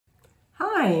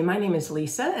Hi, my name is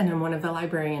Lisa and I'm one of the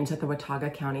librarians at the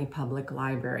Watauga County Public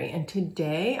Library. And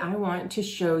today I want to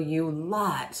show you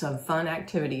lots of fun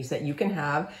activities that you can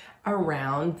have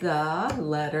around the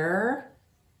letter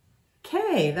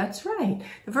K. That's right.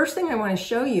 The first thing I want to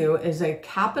show you is a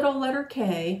capital letter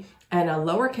K and a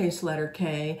lowercase letter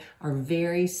K are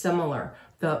very similar.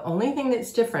 The only thing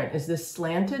that's different is this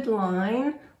slanted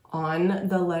line on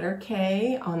the letter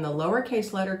K. On the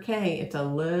lowercase letter K, it's a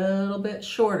little bit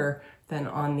shorter than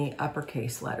on the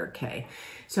uppercase letter K.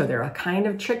 So they're kind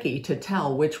of tricky to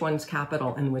tell which one's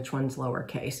capital and which one's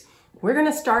lowercase. We're going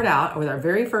to start out with our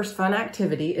very first fun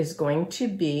activity is going to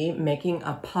be making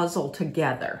a puzzle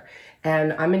together.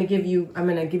 And I'm going to give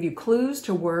you clues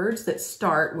to words that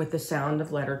start with the sound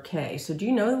of letter K. So do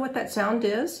you know what that sound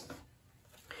is?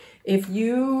 If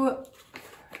you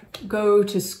go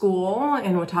to school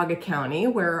in Watauga County,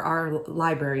 where our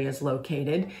library is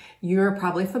located, you're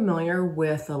probably familiar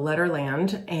with the letter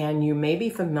land, and you may be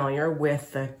familiar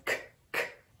with the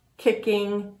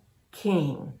kicking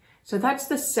king. So that's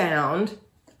the sound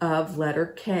of letter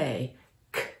K,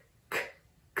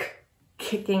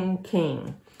 kicking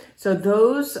king. So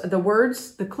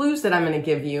the clues that I'm going to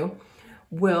give you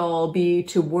will be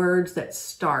to words that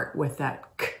start with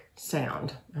that k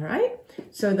sound. All right.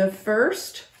 So the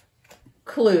first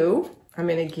clue I'm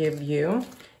going to give you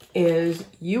is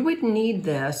you would need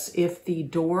this if the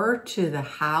door to the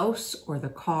house or the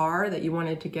car that you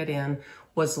wanted to get in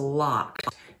was locked.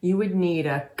 You would need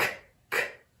a k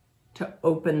to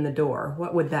open the door.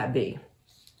 What would that be?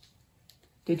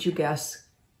 Did you guess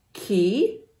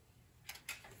key?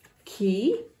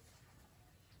 Key?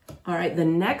 All right, the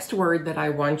next word that I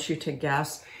want you to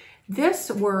guess, this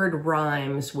word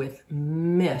rhymes with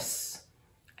miss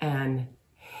and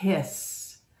hiss.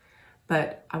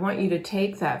 But I want you to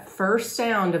take that first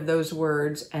sound of those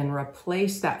words and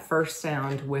replace that first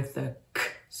sound with the k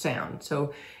sound.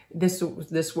 So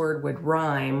this word would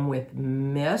rhyme with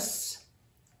miss,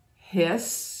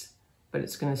 hiss, but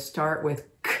it's going to start with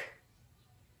k.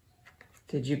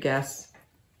 Did you guess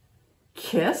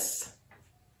kiss?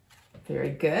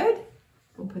 Very good.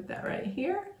 We'll put that right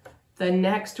here. The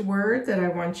next word that I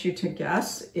want you to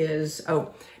guess is,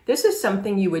 this is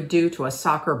something you would do to a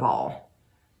soccer ball.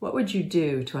 What would you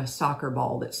do to a soccer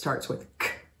ball that starts with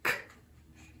k, k?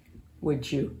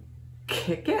 Would you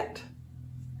kick it?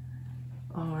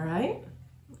 All right,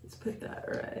 let's put that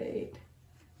right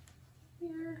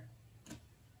here.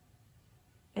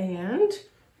 And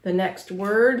the next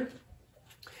word,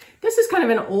 this is kind of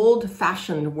an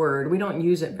old-fashioned word. We don't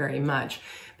use it very much.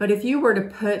 But if you were to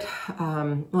put,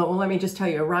 well, let me just tell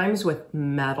you, it rhymes with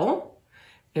metal.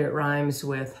 It rhymes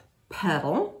with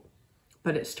pedal.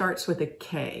 But it starts with a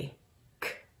K.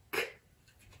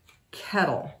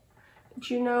 Kettle.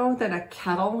 Did you know that a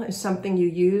kettle is something you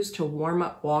use to warm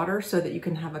up water so that you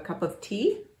can have a cup of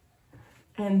tea?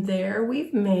 And there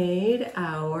we've made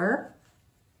our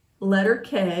letter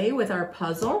K with our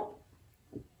puzzle.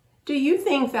 Do you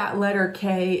think that letter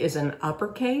K is an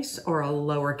uppercase or a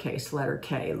lowercase letter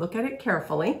K? Look at it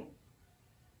carefully.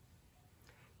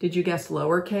 Did you guess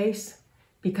lowercase?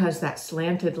 Because that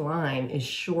slanted line is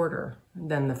shorter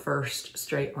than the first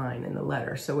straight line in the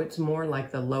letter. So it's more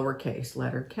like the lowercase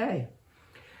letter K.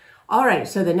 All right,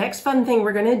 so the next fun thing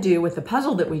we're gonna do with the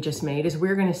puzzle that we just made is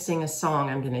we're gonna sing a song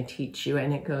I'm gonna teach you,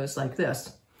 and it goes like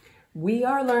this. We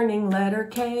are learning letter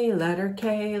K, letter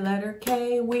K, letter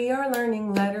K. We are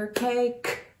learning letter K,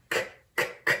 k, k, k,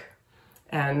 k.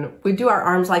 And we do our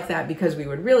arms like that because we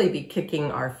would really be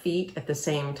kicking our feet at the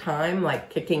same time, like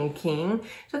kicking king.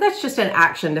 So that's just an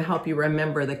action to help you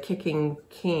remember the kicking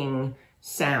king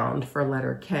sound for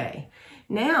letter K.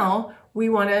 Now we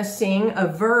want to sing a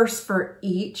verse for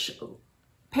each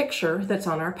picture that's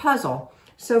on our puzzle.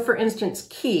 So for instance,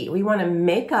 key, we want to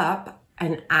make up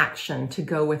an action to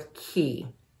go with key.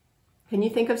 Can you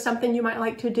think of something you might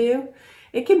like to do?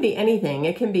 It can be anything.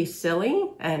 It can be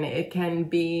silly and it can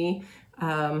be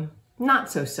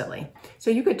not so silly. So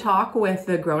you could talk with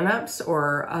the grown-ups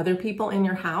or other people in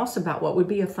your house about what would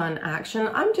be a fun action.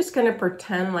 I'm just going to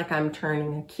pretend like I'm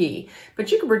turning a key,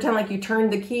 but you could pretend like you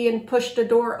turned the key and pushed a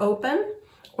door open,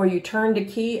 or you turned a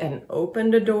key and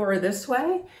opened a door this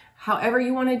way. However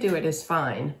you want to do it is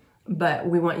fine, but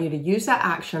we want you to use that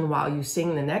action while you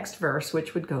sing the next verse,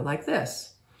 which would go like this.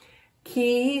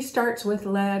 Key starts with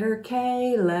letter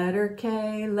K, letter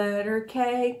K, letter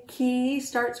K. Key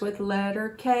starts with letter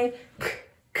K. K,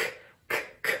 k, k,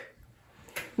 k.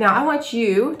 Now I want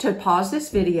you to pause this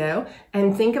video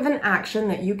and think of an action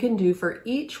that you can do for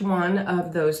each one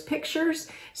of those pictures.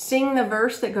 Sing the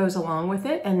verse that goes along with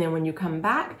it, and then when you come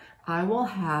back, I will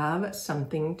have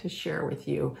something to share with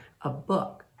you, a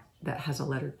book that has a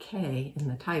letter K in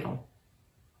the title.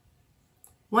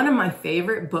 One of my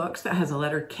favorite books that has a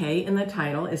letter K in the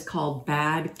title is called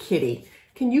Bad Kitty.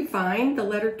 Can you find the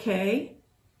letter K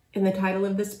in the title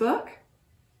of this book?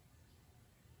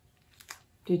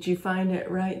 Did you find it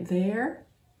right there?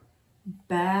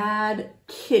 Bad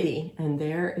Kitty, and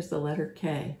there is the letter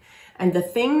K. And the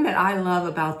thing that I love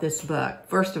about this book,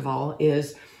 first of all,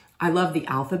 is I love the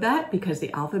alphabet, because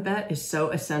the alphabet is so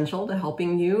essential to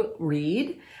helping you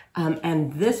read.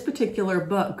 And this particular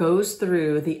book goes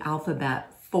through the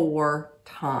alphabet 4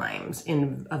 times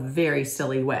in a very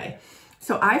silly way.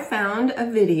 So I found a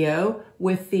video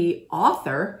with the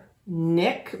author,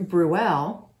 Nick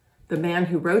Bruel, the man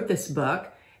who wrote this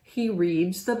book. He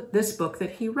reads this book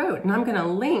that he wrote. And I'm going to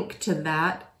link to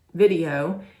that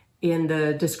video in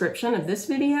the description of this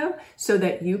video so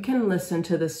that you can listen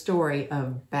to the story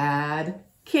of Bad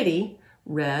Kitty,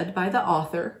 read by the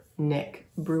author, Nick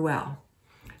Bruel.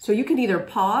 So you can either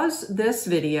pause this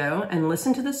video and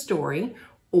listen to the story,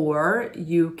 or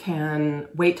you can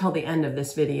wait till the end of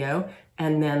this video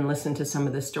and then listen to some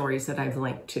of the stories that I've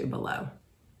linked to below.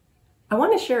 I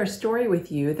want to share a story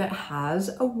with you that has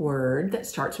a word that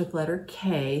starts with letter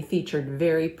K featured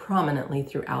very prominently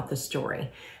throughout the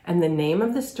story. And the name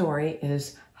of the story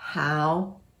is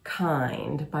How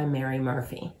Kind by Mary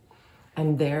Murphy.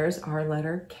 And there's our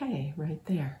letter K right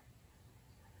there.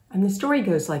 And the story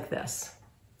goes like this.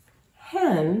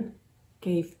 Hen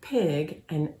gave pig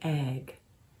an egg.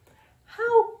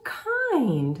 How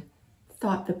kind,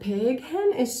 thought the pig.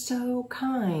 Hen is so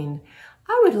kind.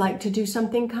 I would like to do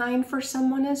something kind for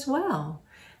someone as well.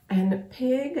 And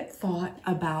Pig thought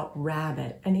about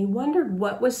Rabbit, and he wondered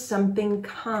what was something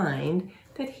kind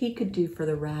that he could do for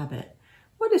the rabbit.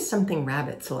 What is something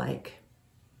rabbits like?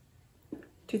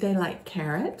 Do they like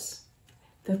carrots?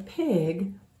 The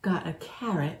pig got a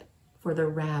carrot for the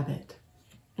rabbit.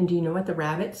 And do you know what the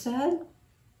rabbit said?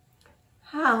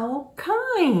 How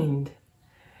kind!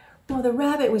 Well, the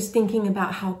rabbit was thinking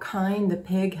about how kind the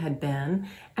pig had been,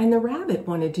 and the rabbit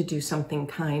wanted to do something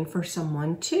kind for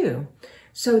someone too.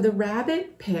 So the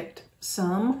rabbit picked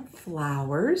some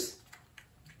flowers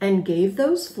and gave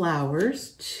those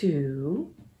flowers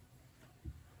to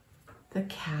the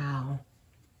cow.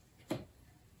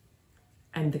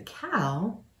 And the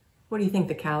cow, what do you think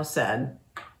the cow said?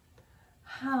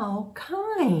 How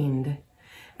kind!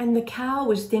 And the cow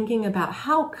was thinking about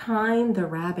how kind the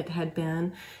rabbit had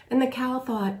been. And the cow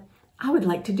thought, I would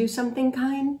like to do something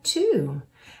kind too.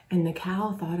 And the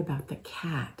cow thought about the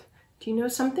cat. Do you know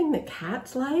something that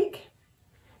cats like?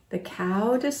 The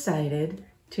cow decided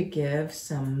to give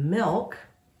some milk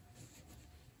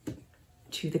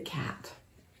to the cat.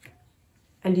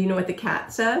 And do you know what the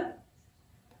cat said?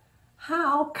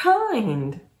 How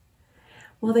kind!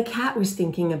 Well, the cat was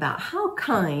thinking about how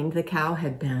kind the cow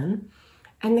had been.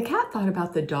 And the cat thought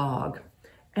about the dog,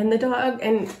 and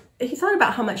he thought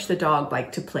about how much the dog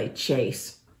liked to play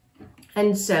chase.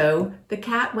 And so the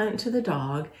cat went to the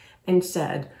dog and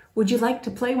said, would you like to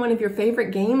play one of your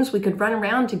favorite games? We could run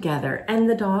around together. And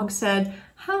the dog said,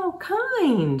 how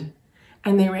kind.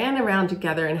 And they ran around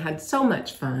together and had so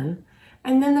much fun.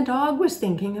 And then the dog was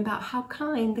thinking about how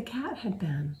kind the cat had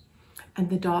been.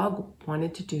 And the dog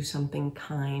wanted to do something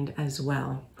kind as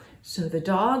well. So the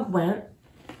dog went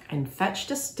and fetched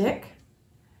a stick,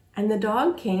 and the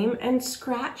dog came and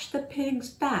scratched the pig's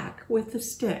back with the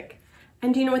stick.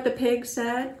 And do you know what the pig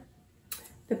said?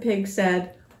 The pig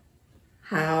said,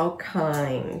 how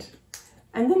kind.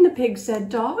 And then the pig said,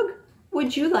 dog,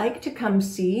 would you like to come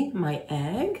see my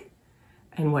egg?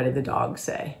 And what did the dog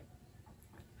say?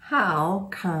 How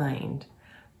kind.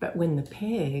 But when the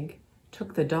pig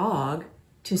took the dog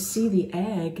to see the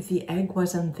egg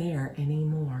wasn't there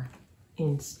anymore.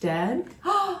 Instead,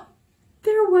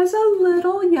 there was a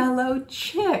little yellow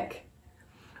chick.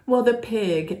 Well, the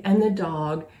pig and the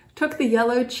dog took the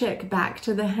yellow chick back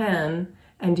to the hen,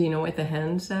 and do you know what the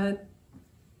hen said?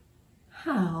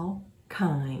 How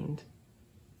kind.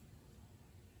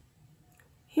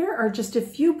 Here are just a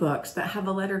few books that have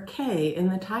a letter K in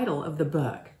the title of the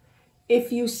book.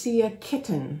 If You See a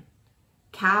Kitten,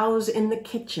 Cows in the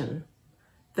Kitchen,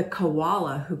 The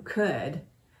Koala Who Could,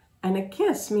 and A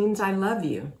Kiss Means I Love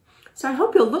You. So I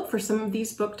hope you'll look for some of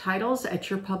these book titles at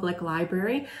your public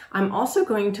library. I'm also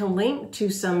going to link to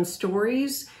some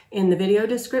stories in the video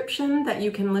description that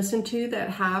you can listen to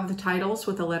that have the titles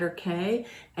with the letter K,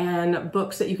 and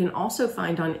books that you can also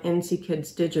find on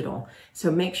NCKIDS Digital. So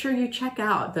make sure you check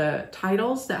out the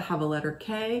titles that have a letter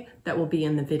K that will be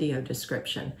in the video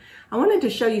description. I wanted to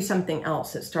show you something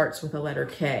else that starts with a letter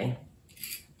K.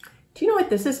 Do you know what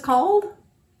this is called?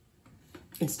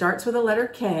 It starts with a letter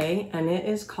K, and it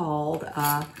is called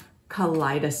a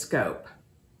kaleidoscope.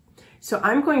 So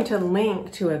I'm going to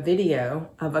link to a video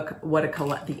of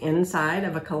the inside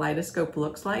of a kaleidoscope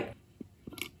looks like.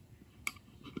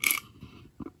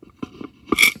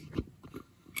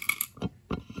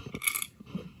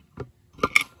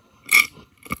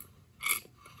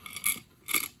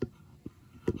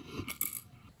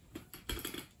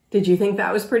 Did you think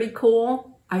that was pretty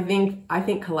cool? I think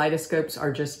kaleidoscopes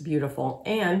are just beautiful,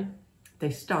 and they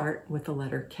start with the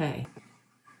letter K.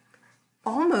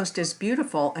 Almost as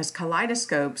beautiful as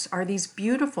kaleidoscopes are these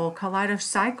beautiful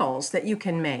kaleidocycles that you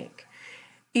can make.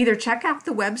 Either check out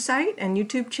the website and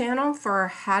YouTube channel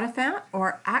for Hadafat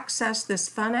or access this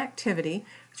fun activity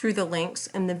through the links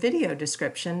in the video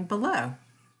description below.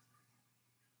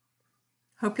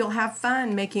 Hope you'll have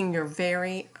fun making your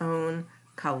very own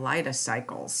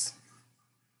kaleidocycles.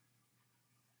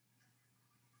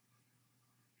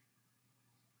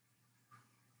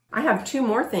 I have two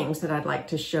more things that I'd like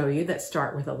to show you that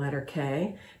start with the letter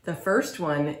K. The first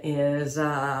one is,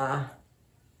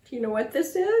 do you know what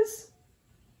this is?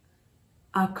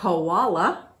 A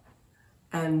koala.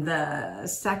 And the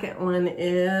second one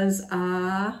is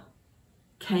a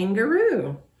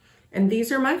kangaroo. And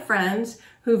these are my friends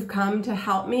who've come to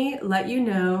help me let you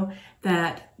know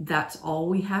that that's all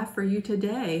we have for you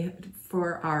today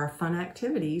for our fun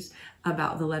activities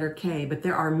about the letter K. But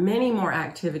there are many more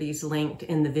activities linked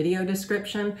in the video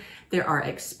description. There are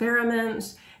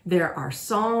experiments, there are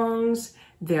songs,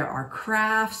 there are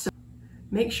crafts. So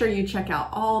make sure you check out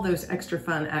all those extra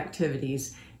fun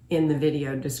activities in the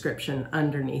video description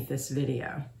underneath this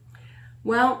video.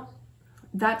 Well,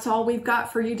 that's all we've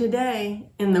got for you today.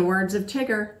 In the words of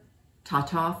Tigger,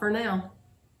 ta-ta for now.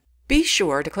 Be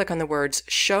sure to click on the words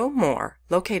Show More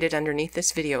located underneath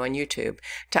this video on YouTube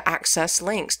to access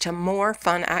links to more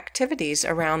fun activities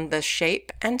around the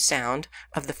shape and sound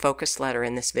of the focus letter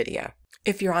in this video.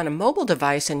 If you're on a mobile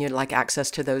device and you'd like access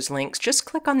to those links, just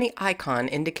click on the icon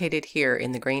indicated here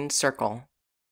in the green circle.